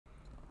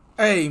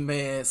Hey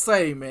man,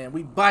 say man,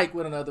 we bike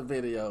with another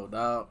video,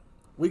 dog.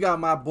 We got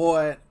my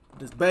boy,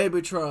 this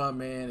BabyTron,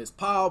 man. It's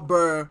Paul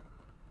Burr.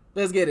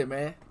 Let's get it,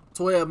 man.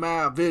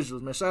 12-mile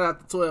visuals, man. Shout out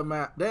to 12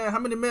 mile. Damn, how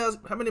many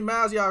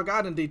miles y'all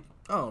got in D?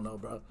 I don't know,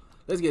 bro.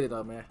 Let's get it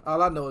up, man.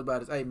 All I know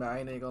about is 8 mile. I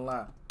ain't even gonna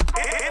lie.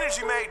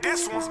 Energy made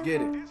this one. Let's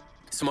get it.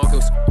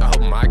 Smoking, oh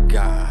my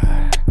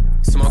god.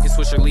 Smoking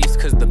switch release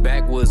cause the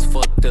backwoods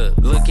fucked up.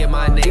 Look at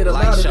my neck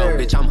like show,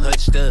 bitch, I'm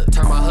hutched up.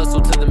 Turn my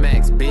hustle to the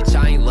max, bitch,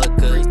 I ain't luck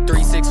up.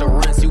 3-6 or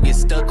runs, you get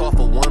stuck off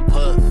of one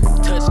puff.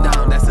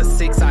 Touchdown, that's a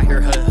 6, I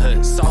hear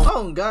hut. So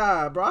oh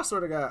God, bro, I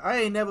swear to God,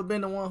 I ain't never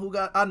been the one who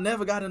I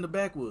never got in the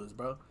backwoods,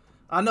 bro.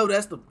 I know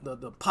that's the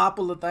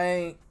popular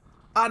thing.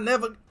 I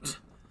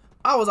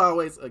was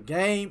always a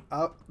game,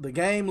 the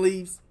game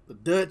leaves, the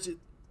Dutch.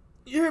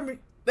 You hear me?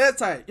 That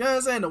type. You know what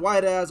I'm saying? The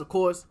white ass, of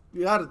course.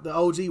 You got the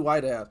OG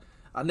white ass.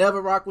 I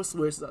never rock with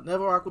switches. I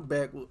never rock with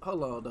backwoods.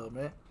 Hold on, though,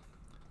 man.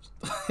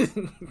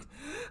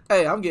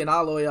 Hey, I'm getting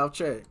all the way off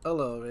track.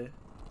 Hold on, man.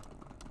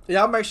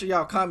 Y'all make sure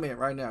y'all comment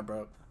right now,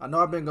 bro. I know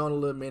I've been going a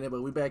little minute,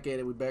 but we back at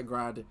it. We back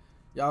grinding.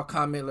 Y'all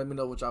comment. Let me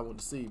know what y'all want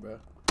to see, bro.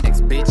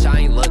 bitch, I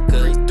ain't luck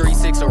up.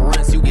 3-6 or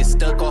runs, you get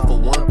stuck off of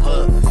one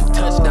puff.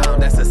 Touchdown,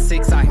 that's a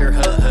 6, I hear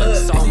hut.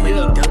 So many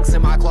dunks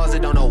in my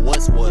closet, don't know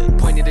what's what.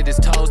 Pointed at his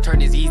toes,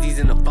 turned his Yeezys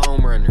into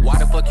foam runner. Why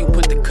the fuck you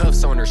put the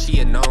cuffs on her? She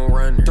a known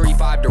runner.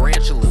 3-5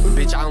 tarantula,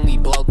 bitch, I only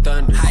blow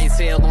thunder. High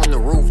sail on the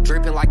roof,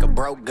 dripping like a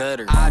broke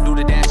gutter. I do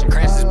the dash and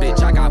crash this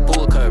bitch, I got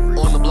full coverage.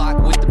 On the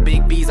block with the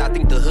big B's, I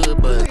think the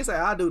hood buzz. He say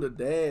I do the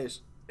dash.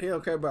 He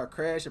don't care about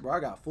crashing, bro. I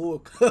got full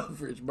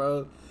coverage,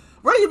 bro.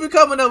 Bro, you be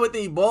coming up with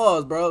these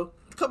balls, bro.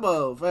 Come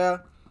on,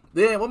 fam.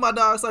 Then what my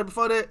dog say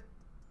before that?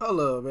 Hold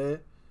up, man.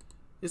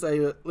 He say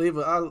I leave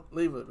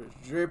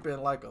it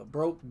dripping like a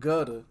broke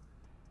gutter.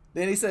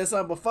 Then he said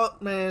something before,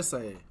 man.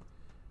 Say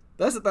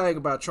that's the thing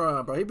about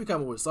Tron, bro. He be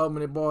coming with so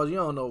many balls. You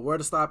don't know where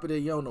to stop it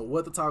at. You don't know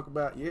what to talk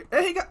about. Yeah.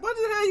 Hey, he got what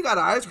the hell? You got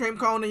an ice cream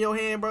cone in your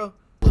hand, bro?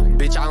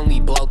 Bitch, I only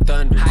blow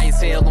thunder. High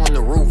sail on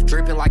the roof,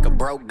 dripping like a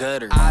broke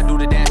gutter. I do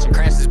the dash and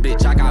crash this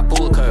bitch, I got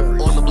full cover.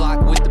 On the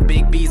block with the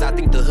big B's, I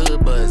think the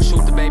hood buzz.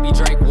 Shoot the baby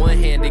Drake, one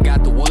hand, they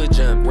got the wood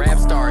jump. Rap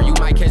star, you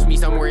might catch me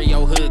somewhere in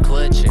your hood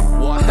clutching.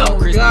 Walk out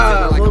crispy,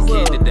 feeling like a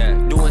kid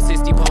today. Doing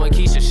 60 Poe and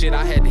Keisha shit,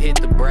 I had to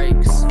hit the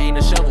brakes. Ain't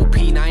a shovel,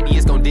 P90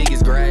 is gon' dig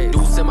his grave.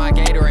 Deuce in my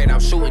Gatorade,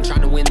 I'm shooting,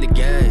 trying to win the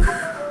game.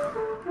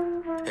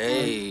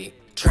 Hey.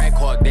 Track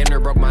hawk, damn near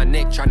broke my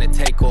neck trying to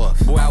take off.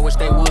 Boy, I wish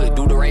they would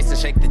do the race and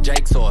shake the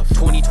jakes off.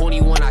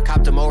 2021, I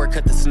copped a mower,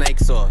 cut the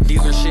snakes off.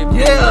 Dealership,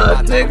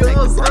 yeah, nigga,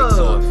 what's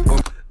up?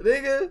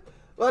 Nigga,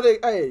 what?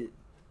 Hey,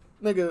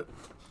 nigga,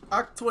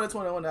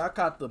 2021, I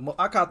caught the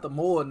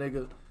mower,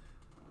 nigga.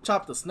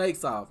 Chop the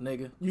snakes off,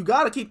 nigga. You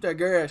gotta keep that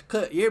garage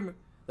cut. You hear me?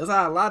 That's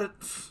how a lot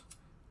of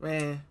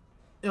man.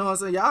 You know what I'm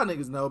saying? Y'all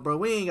niggas know, bro.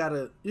 We ain't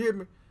gotta. You hear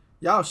me?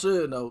 Y'all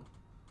should know.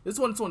 It's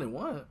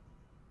 2021.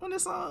 When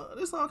this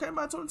song came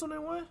out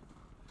 2021?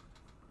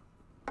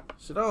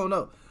 Shit, I don't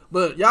know.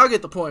 But y'all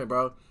get the point,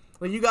 bro.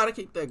 When you gotta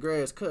keep that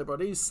grass cut, bro.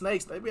 These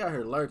snakes, they be out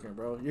here lurking,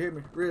 bro. You hear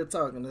me? Real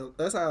talking.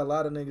 That's how a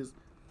lot of niggas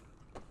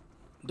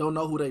don't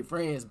know who they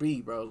friends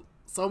be, bro.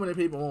 So many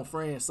people want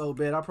friends so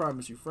bad. I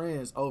promise you,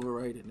 friends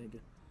overrated,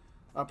 nigga.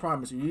 I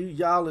promise you.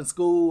 Y'all in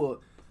school, or,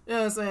 you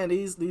know what I'm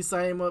saying? These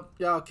same up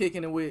y'all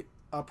kicking it with.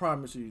 I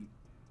promise you.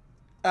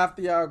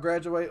 After y'all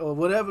graduate or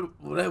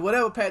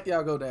whatever path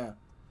y'all go down.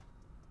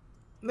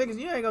 Niggas,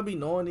 you ain't gonna be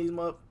knowing these you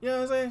know what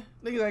I'm saying?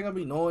 Niggas ain't gonna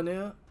be knowing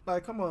them.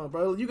 Like, come on,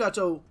 bro. You got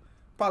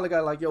probably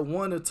got like your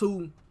 1 or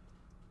 2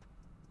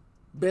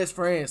 best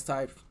friends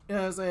type. You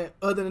know what I'm saying?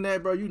 Other than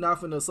that, bro, you not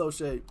finna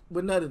associate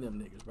with none of them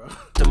niggas, bro.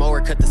 The mower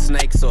cut the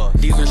snakes off.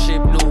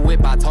 Dealership, new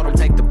whip, I told him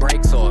take the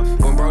brakes off.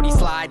 When Brody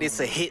slide, it's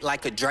a hit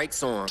like a Drake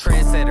song.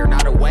 Trendsetter,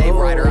 not a wave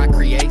rider, I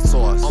create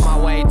sauce. On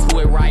my way to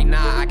it right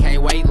now, I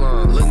can't wait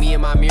long. Look me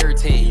in my mirror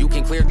tint, you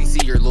can clearly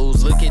see your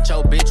lose. Look at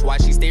your bitch, why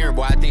she staring,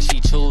 boy, I think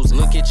she choose.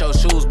 Look at your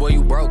shoes, boy,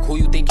 you broke, who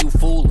you think you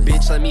fool?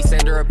 Bitch, let me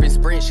send her up in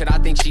sprint, shit, I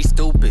think she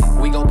stupid.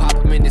 We gon' pop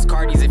him in his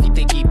Cardis if you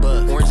think he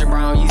buff. Orange and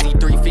brown, Yeezy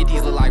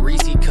 350s look like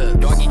Reese cup.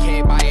 Doggy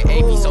can't buy an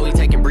AP, so he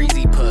taking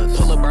breezy puffs.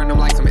 Pull up, burn him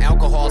like some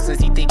alcohol since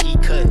he think he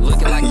cut.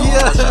 Looking like the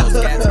whole show,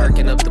 scats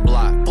hurking up the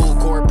block. Full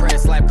court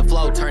press, slap the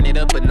flow, turn it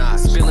up a notch.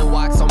 Spilling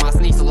wax on my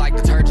sneaks look like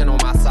detergent on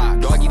my sock.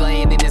 Doggy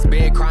laying in his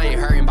bed crying,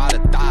 hurting by the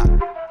thought.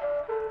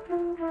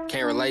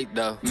 Can't relate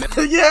though.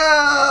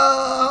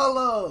 Yeah, hold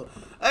on.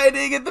 I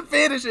didn't get to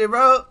finish it,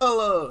 bro.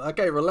 Hold on. I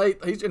can't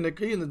relate. He's in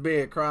his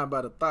bed crying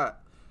by the thought.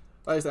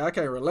 Like I said, I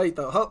can't relate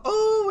though.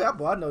 Oh,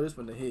 boy, I know this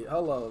from the hit.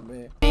 Hold on,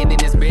 man. Laying in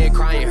his bed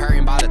crying,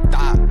 hurting by the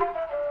thought.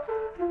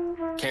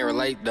 Can't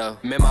relate though.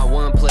 Met my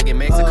one plug in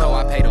Mexico,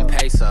 I paid him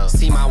pesos.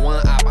 See my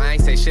one op, I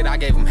ain't say shit, I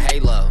gave him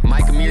Halo.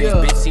 Mike Amiri's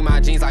bitch, see my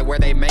jeans like where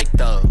they make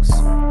those.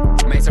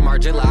 Mason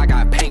Margiela, I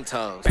got pink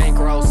toes.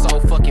 Bankroll so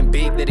fucking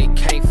big that it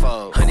can't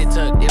fold. 100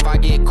 tuck, if I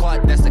get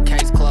caught, that's the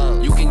case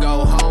closed. You can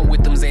go home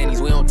with them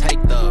Xannies, we don't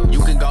take those.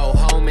 You can go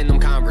home in them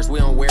Converse, we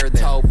don't wear them.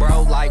 Toe,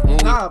 bro, like when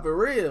nah, for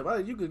real,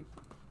 like, you could.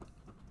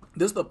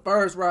 This the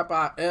first rap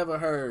I ever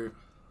heard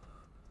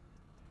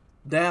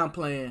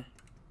downplaying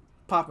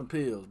popping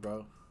pills,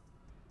 bro.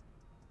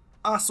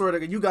 I swear to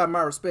God, you got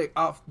my respect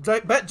off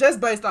just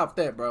based off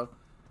that, bro.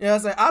 You know what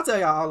I'm saying? I tell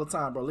y'all all the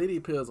time, bro. Leave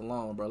these pills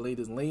alone, bro. Leave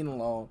this lean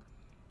alone.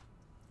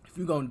 If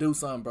you gonna do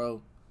something,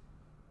 bro,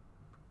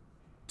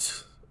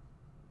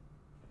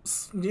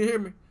 you hear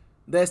me?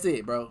 That's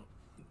it, bro.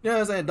 You know what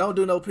I'm saying? Don't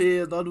do no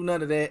pills. Don't do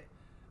none of that.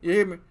 You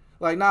hear me?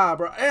 Like, nah,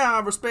 bro. Yeah, I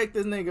respect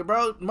this nigga,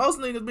 bro. Most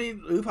niggas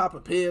we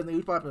popping pills, nigga.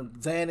 We popping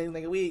Xanax,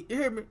 nigga. You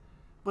hear me?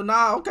 But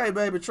nah, okay,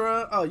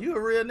 BabyTron. Oh, you a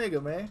real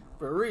nigga, man.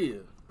 For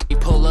real. You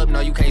pull up,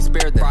 no, you can't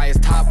spare them. Fry his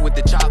top with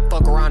the chop,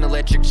 fuck around,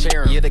 electric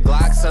chair. Yeah, the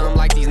Glock, something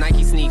like these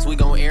Nike sneaks, we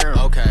gon' air 'em.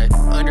 Okay.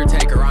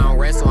 Undertaker, I don't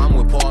wrestle, I'm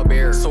with Paul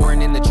Bear.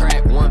 Soaring in the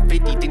trap,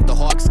 150, think the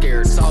Hawk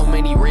scared. So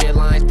many red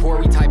lines, poor,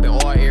 we typing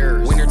all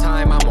errors.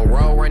 Wintertime, I'm a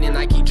road running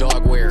Nike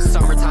jog wear.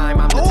 Summertime,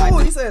 I'm the type. Oh,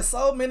 he said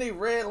so many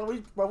red,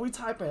 but we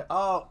typing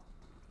all.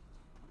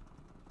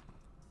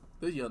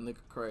 This young nigga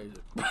crazy.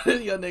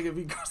 This young nigga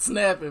be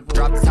snapping. For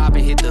drop the top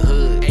and hit the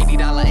hood.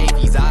 $80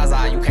 AP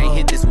Zaza, you can't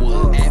hit this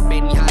wood. At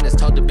Benny Hodges,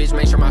 told the bitch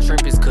make sure my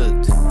shrimp is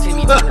cooked.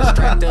 Timmy Turner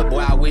strapped up, boy,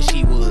 I wish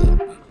he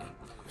would.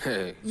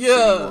 Hey,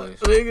 yeah,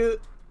 nigga.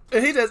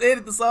 And he just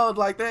edited the song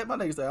like that. My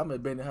nigga say, I'm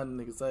at Benny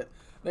Hunter, nigga say,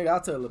 nigga, I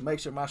tell him make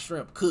sure my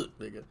shrimp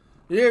cooked, nigga.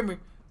 You hear me?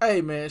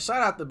 Hey, man,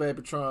 shout out to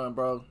BabyTron,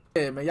 bro.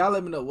 Yeah, man, y'all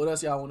let me know what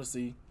else y'all want to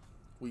see.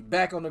 We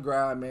back on the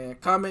grind, man.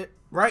 Comment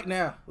right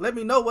now. Let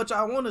me know what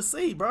y'all want to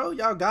see, bro.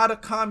 Y'all gotta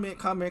comment.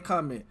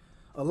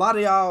 A lot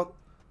of y'all,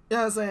 you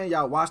know what I'm saying,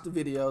 y'all watch the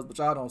videos, but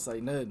y'all don't say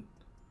nothing.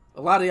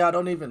 A lot of y'all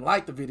don't even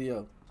like the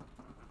video.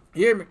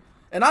 You hear me?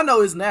 And I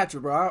know it's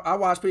natural, bro. I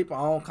watch people,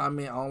 I don't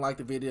comment, I don't like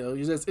the video.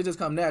 It just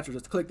come natural.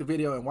 Just click the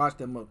video and watch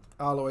them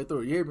all the way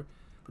through. You hear me?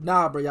 But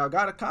nah, bro, y'all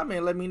gotta comment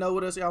and let me know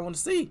what else y'all want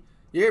to see.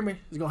 You hear me?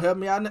 It's gonna help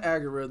me out in the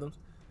algorithms,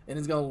 and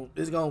it's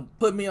gonna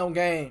put me on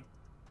game.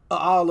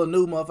 All the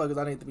new motherfuckers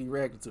I need to be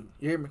reacting to.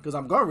 You hear me? Because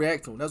I'm going to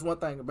react to them. That's one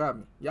thing about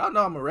me. Y'all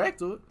know I'm going to react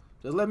to it.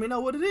 Just let me know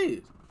what it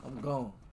is. I'm gone.